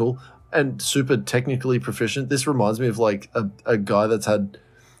sound really cool and super technically proficient. This reminds me of like a guy that's had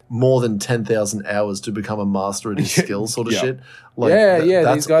more than 10,000 hours to become a master at his skill sort of shit. Like,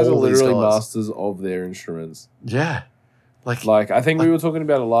 these guys are literally masters of their instruments. Yeah. Like I think we were talking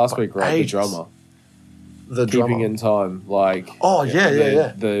about it last week, right? Ages. The drummer. Keeping in time. Like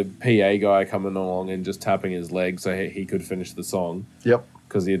the PA guy coming along and just tapping his leg so he could finish the song. Yep.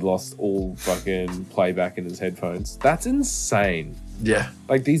 Because he had lost all fucking playback in his headphones. That's insane. Yeah.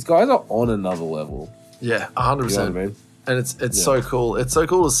 Like, these guys are on another level. Yeah, 100%. You know what I mean? And it's so cool. It's so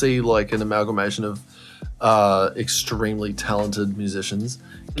cool to see, like, an amalgamation of extremely talented musicians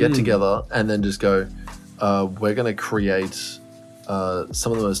get together and then just go, we're going to create some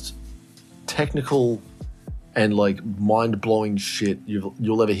of the most technical and, like, mind-blowing shit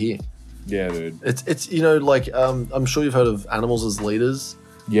you'll ever hear. Yeah, dude. It's you know, like, I'm sure you've heard of Animals as Leaders.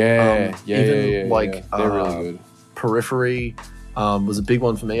 Yeah, they're really good. Periphery was a big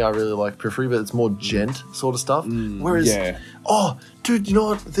one for me. I really like Periphery, but it's more gent sort of stuff. Whereas, oh, dude, you know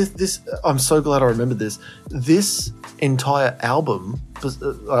what? This I'm so glad I remembered this. This entire album,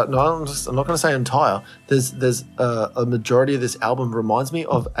 no, I'm not going to say entire. There's a majority of this album reminds me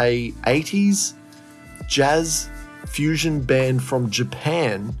of a 80s jazz fusion band from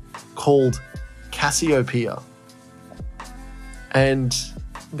Japan called Cassiopeia. And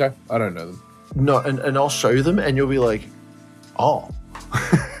okay, I don't know them. No, and I'll show you them and you'll be like, oh.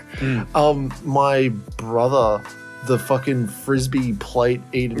 My brother, the fucking frisbee plate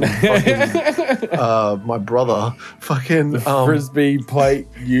eating fucking my brother fucking frisbee plate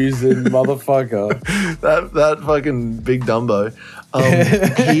using motherfucker. that fucking big Dumbo.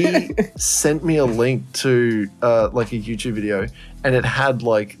 He sent me a link to like a YouTube video and it had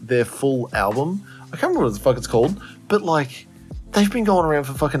like their full album. I can't remember what the fuck it's called, but like they've been going around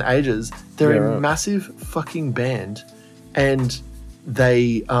for fucking ages. They're a massive fucking band and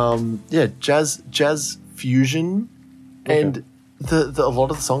they jazz fusion and the a lot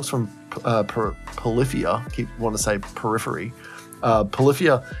of the songs from Polyphia, want to say Periphery.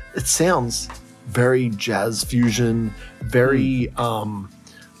 Polyphia, it sounds very jazz fusion, very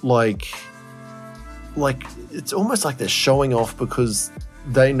like it's almost like they're showing off because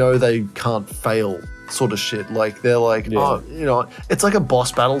they know they can't fail sort of shit. Like they're like, oh, you know, it's like a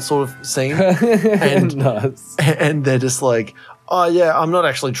boss battle sort of scene and and they're just like, oh yeah, I'm not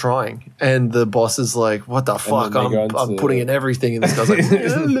actually trying. And the boss is like, what the fuck? I'm putting in everything. And this guy's like,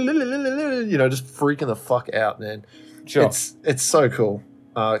 you know, just freaking the fuck out, man. Sure. It's so cool.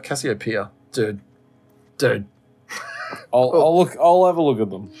 Cassiopeia, dude. I'll have a look at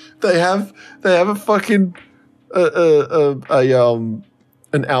them. They have a fucking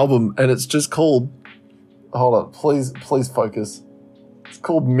an album and it's just called, hold up, please focus. It's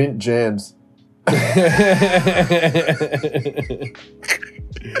called Mint Jams.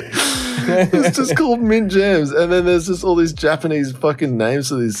 It's just called Mint Jams, and then there's just all these Japanese fucking names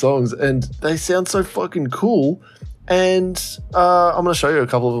for these songs, and they sound so fucking cool. And I'm going to show you a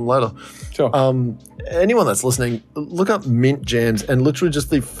couple of them later. Sure. Anyone that's listening, look up Mint Jams, and literally just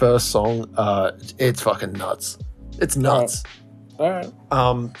the first song. It's fucking nuts. It's nuts. All right.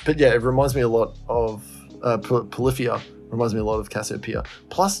 But yeah, it reminds me a lot of Polyphia. Reminds me a lot of Cassiopeia.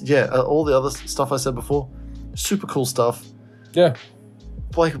 Plus, all the other stuff I said before, super cool stuff. Yeah.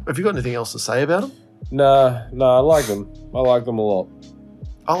 Blake, have you got anything else to say about them? No, I like them. I like them a lot.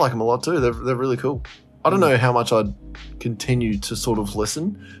 I like them a lot too. They're really cool. I don't know how much I'd continue to sort of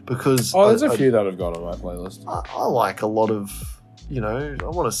listen because... Oh, there's a few that I've got on my playlist. I like a lot of, you know, I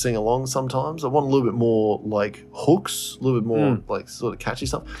want to sing along sometimes. I want a little bit more like hooks, a little bit more like sort of catchy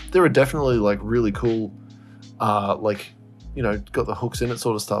stuff. There are definitely like really cool, like, you know, got the hooks in it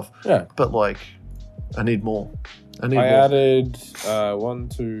sort of stuff. Yeah. But like, I need more. I added 6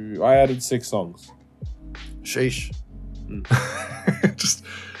 songs. Sheesh. just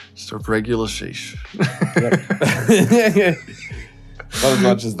a regular sheesh. Yep. Not as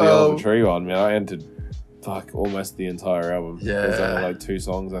much as the Oliver Tree one, man. I entered almost the entire album. Yeah. There's only like 2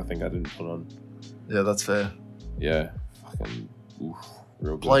 songs I think I didn't put on. Yeah, that's fair. Yeah. Fucking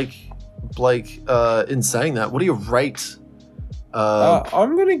real good. Blake, in saying that, what do you rate?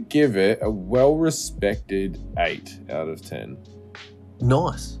 I'm going to give it a well-respected 8 out of 10.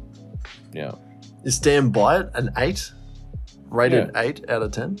 Nice. Yeah. You stand by it, an 8? Rated 8 out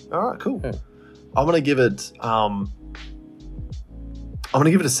of 10? All right, cool. Yeah. I'm going to give it a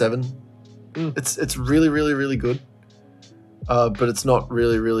 7. It's really, really, really good. But it's not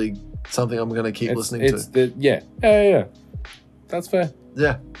really, really something I'm going to keep listening to. Yeah. That's fair.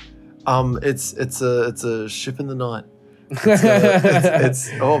 Yeah. It's a ship in the night. It's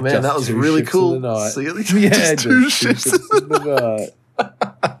oh man, just that was really cool. See, just 2 ships in the night.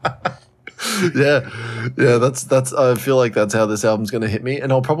 yeah. That's. I feel like that's how this album's going to hit me,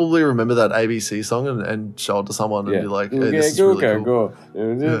 and I'll probably remember that ABC song and show it to someone and be like, "Hey, this is really cool."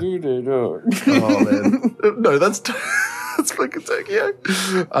 Oh man, no, that's fucking Tokyo.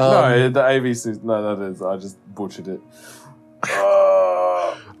 No, the ABC. No, that is. I just butchered it.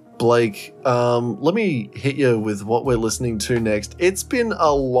 Blake, let me hit you with what we're listening to next. It's been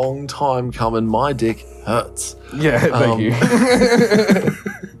a long time coming. My dick hurts. Yeah, thank you.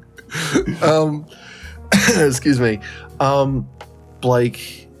 Excuse me.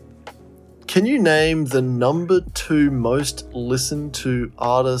 Blake, can you name the number 2 most listened to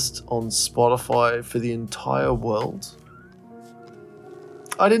artist on Spotify for the entire world?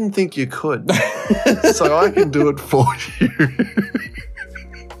 I didn't think you could, so I can do it for you.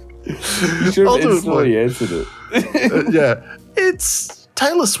 You should have instantly answered it. Yeah, it's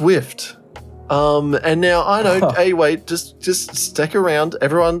Taylor Swift. And now I know. Hey, wait, just stick around,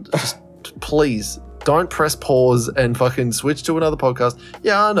 everyone. Just please don't press pause and fucking switch to another podcast.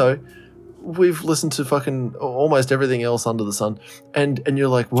 Yeah, I know. We've listened to fucking almost everything else under the sun, and you're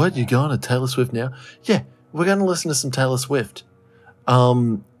like, what? You going to Taylor Swift now? Yeah, we're going to listen to some Taylor Swift.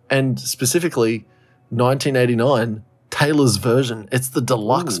 And specifically, 1989. Taylor's version. It's the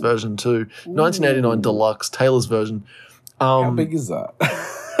deluxe version too. 1989 deluxe Taylor's version. How big is that?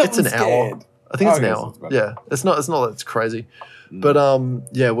 It's an hour. I think it's an hour. Yeah, it's not that it's crazy, but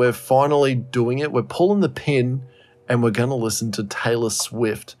we're finally doing it. We're pulling the pin, and we're gonna listen to Taylor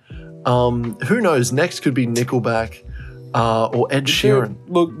Swift. Who knows? Next could be Nickelback, or Ed Sheeran.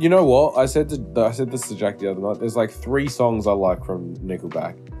 Look, you know what? I said this to Jack the other night. There's like 3 songs I like from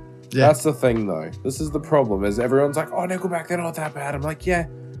Nickelback. Yeah. That's the thing, though. This is the problem. Is everyone's like, "Oh, Nickelback, they're not that bad." I'm like, "Yeah,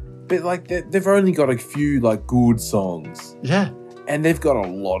 but like they've only got a few like good songs." Yeah, and they've got a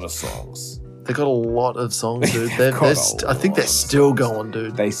lot of songs. They got a lot of songs, dude. I think they're still going,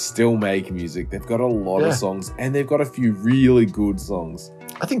 dude. They still make music. They've got a lot of songs, and they've got a few really good songs.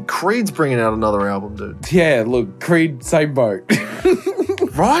 I think Creed's bringing out another album, dude. Yeah, look, Creed, same boat.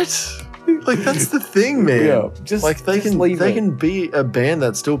 Right? Like, that's the thing, man. Yeah, they can be a band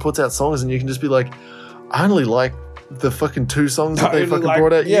that still puts out songs, and you can just be like, I only like the fucking 2 songs that they fucking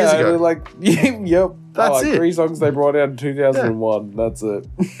brought out years ago. Yep. That's it. 3 songs they brought out in 2001. Yeah. That's it.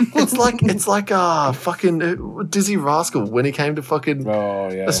 it's like fucking Dizzy Rascal when he came to fucking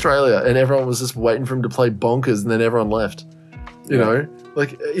Australia, and everyone was just waiting for him to play Bonkers, and then everyone left. You know,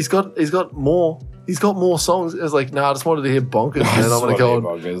 like he's got more songs. It's like, nah, I just wanted to hear Bonkers, and then I'm gonna go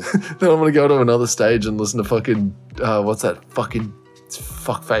then I'm gonna go to another stage and listen to fucking what's that fucking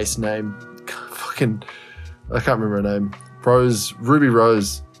fuckface name? Fucking, I can't remember her name. Ruby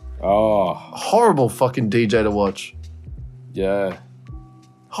Rose. Oh, horrible fucking DJ to watch. Yeah,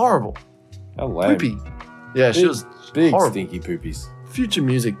 horrible. How lame. Poopy. Yeah, she was big horrible. Stinky poopies. Future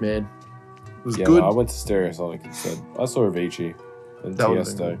music, man. It was good. No, I went to Stereosonic instead. I saw Avicii and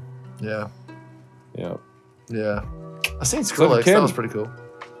Tiesto. Yeah. Yeah. Yeah. I seen Skrillex. That was pretty cool.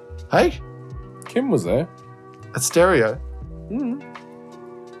 Hey? Kim was there. At Stereo? Mm.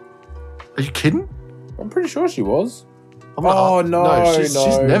 Are you kidding? I'm pretty sure she was. No, she's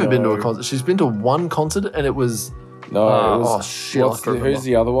never been to a concert. She's been to one concert, and it was... No, it was... Oh, shit. Who's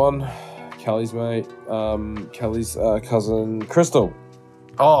the other one? Kelly's mate. Kelly's cousin. Crystal.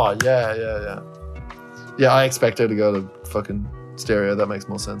 Oh, yeah. Yeah, I expect her to go to fucking Stereo. That makes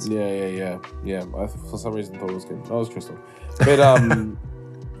more sense. Yeah. I, for some reason, thought it was Kim. No, it was Crystal. But,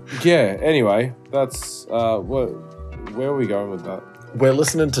 yeah, anyway, that's... where are we going with that? We're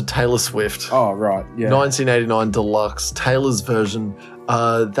listening to Taylor Swift. Oh, right, yeah. 1989 Deluxe, Taylor's version.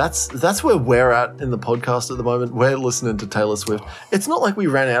 That's where we're at in the podcast at the moment. We're listening to Taylor Swift. It's not like we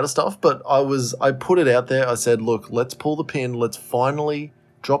ran out of stuff, but I put it out there. I said, look, let's pull the pin. Let's finally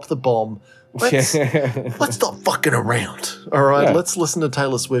drop the bomb. Let's stop fucking around. All right, let's listen to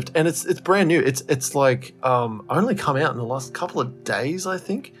Taylor Swift, and it's brand new. It's like only come out in the last couple of days, I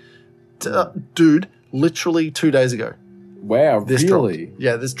think. Dude, literally 2 days ago. Wow, really? Dropped.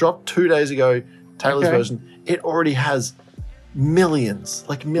 Yeah, this dropped 2 days ago. Taylor's version. It already has millions,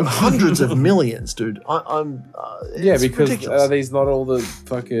 like hundreds of millions, dude. I'm because ridiculous. Are these not all the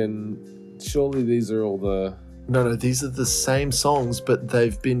fucking? Surely these are all the. No, these are the same songs, but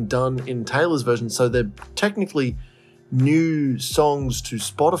they've been done in Taylor's version, so they're technically new songs to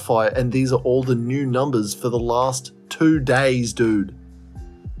Spotify, and these are all the new numbers for the last 2 days, dude.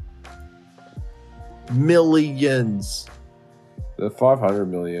 Millions. The 500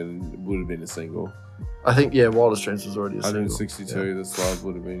 million would have been a single. I think, Wildest Dreams was already a single. 162, the slide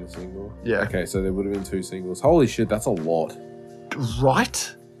would have been a single. Yeah. Okay, so there would have been 2 singles. Holy shit, that's a lot.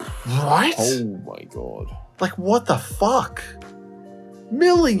 Right? Oh my god. Like, what the fuck?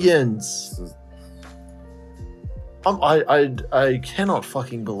 Millions. I cannot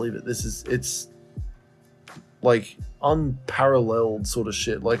fucking believe it. It's like unparalleled sort of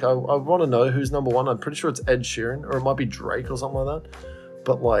shit. Like, I want to know who's number one. I'm pretty sure it's Ed Sheeran, or it might be Drake or something like that.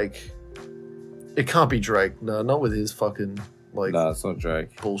 But like, it can't be Drake. No, not with his fucking like. Nah, it's not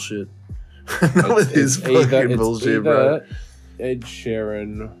Drake. Bullshit. Not with his fucking bullshit, bro. Ed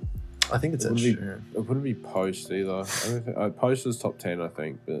Sheeran. I think it's Ed Sheeran. It wouldn't be Post either. Post was top 10, I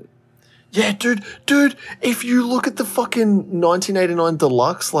think, but. Yeah, dude, if you look at the fucking 1989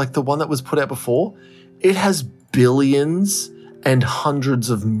 Deluxe, like the one that was put out before, it has billions and hundreds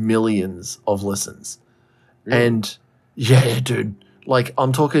of millions of listens. Really? And yeah, dude, like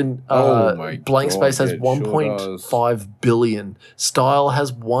I'm talking Blank Space has 1.5 billion. Style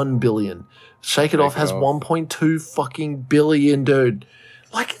has 1 billion. Shake It Off has 1.2 fucking billion, dude.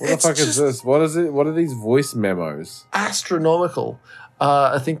 Like, what the fuck is this? What is it? What are these voice memos? Astronomical.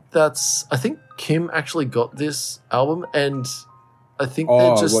 I think Kim actually got this album, and I think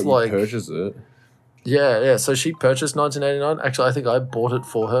they're just you purchased it. Yeah. So she purchased 1989. Actually, I think I bought it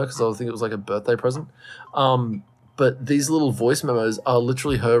for her because I think it was like a birthday present. But these little voice memos are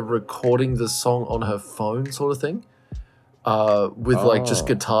literally her recording the song on her phone, sort of thing, with like just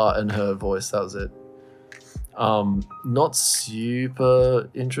guitar and her voice. That was it. Not super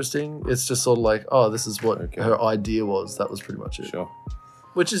interesting. It's just sort of like, this is what her idea was. That was pretty much it. Sure.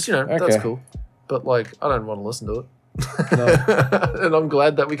 Which is, that's cool. But like, I don't want to listen to it. No. And I'm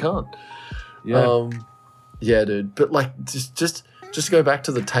glad that we can't. Yeah. Yeah, dude. But like, just go back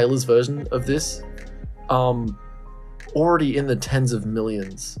to the Taylor's version of this. Already in the tens of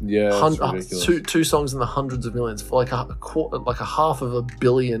millions. Yeah, that's ridiculous. Two songs in the hundreds of millions for like a half of a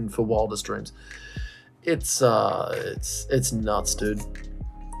billion for Wildest Dreams. It's nuts, dude.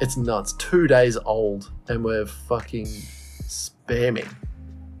 It's nuts. 2 days old, and we're fucking spamming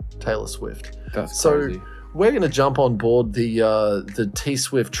Taylor Swift. That's crazy. We're gonna jump on board the T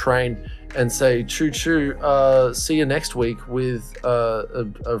Swift train and say choo choo. See you next week with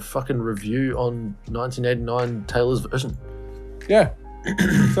a fucking review on 1989 Taylor's version. Yeah,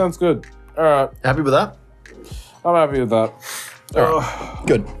 sounds good. All right, happy with that? I'm happy with that. All right,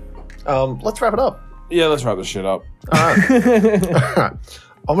 good. Let's wrap it up. Yeah, let's wrap this shit up. All right.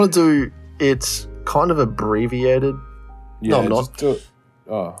 I'm going to do it kind of abbreviated. Yeah, no, I'm not. Just do it.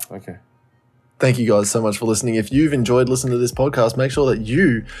 Oh, okay. Thank you guys so much for listening. If you've enjoyed listening to this podcast, make sure that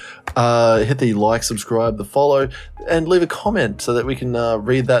you hit the like, subscribe, the follow, and leave a comment so that we can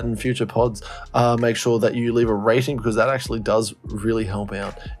read that in future pods. Make sure that you leave a rating because that actually does really help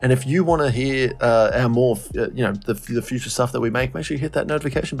out. And if you want to hear our more, the future stuff that we make sure you hit that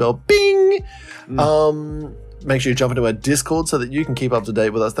notification bell. Bing! Make sure you jump into our Discord so that you can keep up to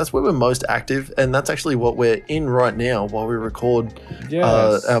date with us. That's where we're most active, and that's actually what we're in right now while we record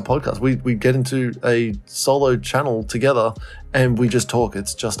our podcast. We get into a solo channel together, and we just talk.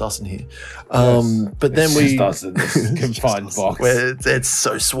 It's just us in here. But then we just us in this confined box. It's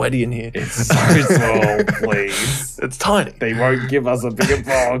so sweaty in here. It's so small, please. It's tiny. They won't give us a bigger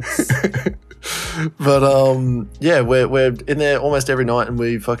box. But we're in there almost every night, and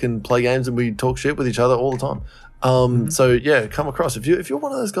we fucking play games and we talk shit with each other all the time. So yeah, come across if you're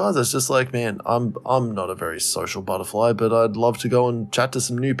one of those guys that's just like, man, I'm not a very social butterfly, but I'd love to go and chat to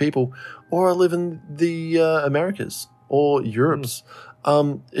some new people, or I live in the Americas or Europe's.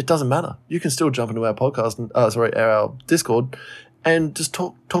 It doesn't matter. You can still jump into our podcast and our Discord and just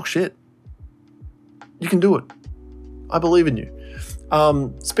talk shit. You can do it. I believe in you.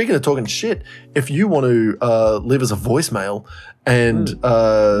 Speaking of talking shit, if you want to leave us a voicemail, and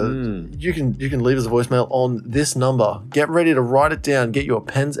you can leave us a voicemail on this number. Get ready to write it down. Get your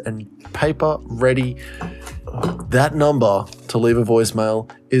pens and paper ready. That number to leave a voicemail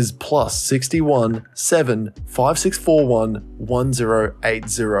is +61 7 5641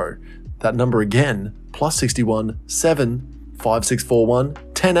 1080. That number again, +61 7 5641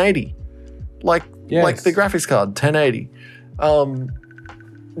 1080. Like the graphics card, 1080.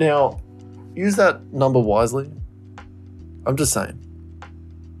 Now, use that number wisely. I'm just saying.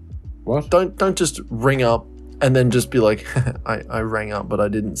 What? Don't just ring up and then just be like, I rang up, but I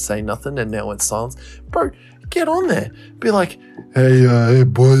didn't say nothing, and now it's silence. Bro, get on there. Be like, hey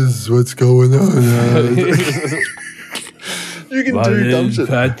boys, what's going on? You can do dumb shit.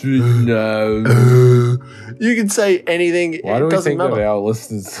 Patrick, no. You can say anything. Why do we think that our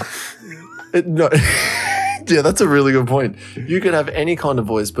listeners? No. Yeah, that's a really good point. You could have any kind of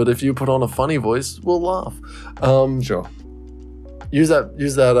voice, but if you put on a funny voice, we'll laugh. Sure. Use that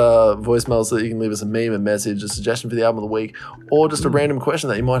voicemail so that you can leave us a meme, a message, a suggestion for the album of the week, or just a random question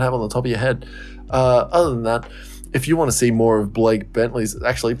that you might have on the top of your head. Other than that, if you want to see more of Blake Bentley's,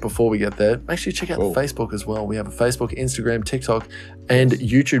 actually, before we get there, make sure you check out Facebook as well. We have a Facebook, Instagram, TikTok, and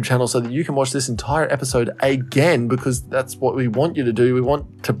YouTube channel so that you can watch this entire episode again, because that's what we want you to do. We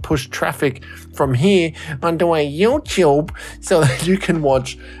want to push traffic from here onto our YouTube so that you can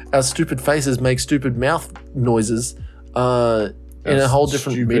watch our stupid faces make stupid mouth noises in a whole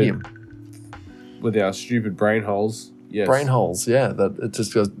different medium. With our stupid brain holes. Yes. Brain holes, yeah. That it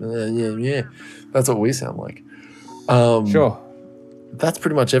just goes, yeah. That's what we sound like. Sure. That's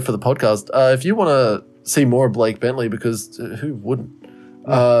pretty much it for the podcast. If you want to see more of Blake Bentley, because who wouldn't?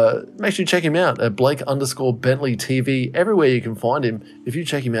 Make sure you check him out at Blake_Bentley TV. Everywhere you can find him. If you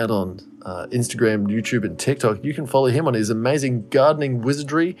check him out on Instagram, YouTube, and TikTok, you can follow him on his amazing gardening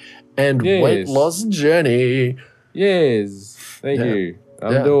wizardry and weight loss journey. Yes. Thank you.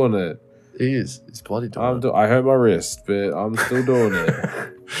 I'm doing it. He is. He's bloody doing it. I hurt my wrist, but I'm still doing it.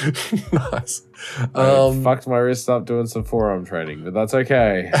 Nice. I fucked my wrist up doing some forearm training, but that's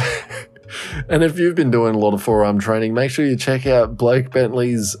okay. And if you've been doing a lot of forearm training, make sure you check out Blake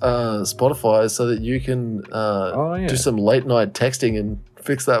Bentley's Spotify so that you can do some late night texting and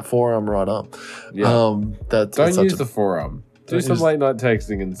fix that forearm right up. Yeah. Don't use the forearm. Do some late night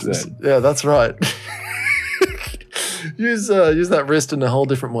texting instead. Yeah, that's right. Use that wrist in a whole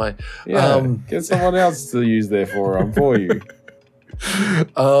different way. Yeah, get someone else to use their forearm for you.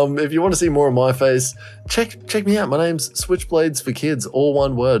 If you want to see more of my face, check me out. My name's Switchblades for Kids, all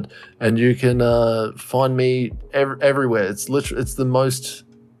one word, and you can find me everywhere. It's the most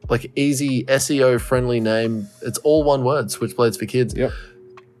easy SEO friendly name. It's all one word, Switchblades for Kids. Yep.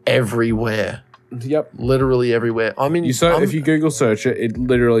 Everywhere. Yep. Literally everywhere. I mean, if you Google search it,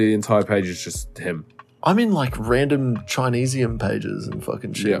 literally the entire page is just him. I'm in random Chinesium pages and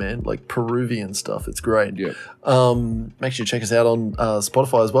fucking shit, man. Peruvian stuff. It's great. Yeah. Make sure you check us out on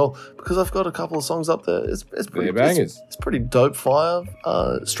Spotify as well, because I've got a couple of songs up there. It's pretty bangers. It's pretty dope fire.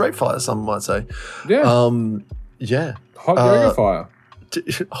 Straight fire, some might say. Yeah. Yeah. Hot yoga fire.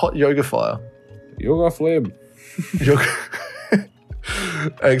 Hot yoga fire. Yoga flame.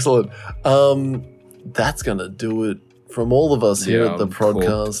 Excellent. That's gonna do it from all of us here at the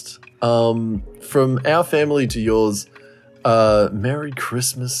podcast. From our family to yours, Merry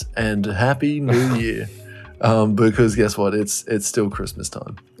Christmas and Happy New Year. Because guess what? It's still Christmas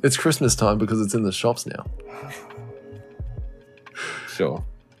time. It's Christmas time because it's in the shops now. Sure.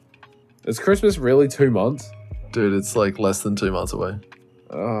 Is Christmas really 2 months? Dude, it's less than 2 months away.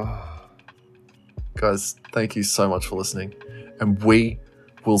 Guys, thank you so much for listening. And we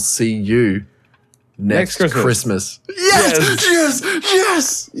will see you next Christmas.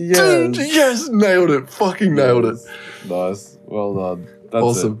 Yes! Dude, yes! Nailed it. Fucking nailed it. Nice. Well done. That's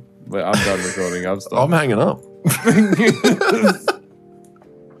awesome. Wait, I'm done recording. I'm stopped. I'm hanging up.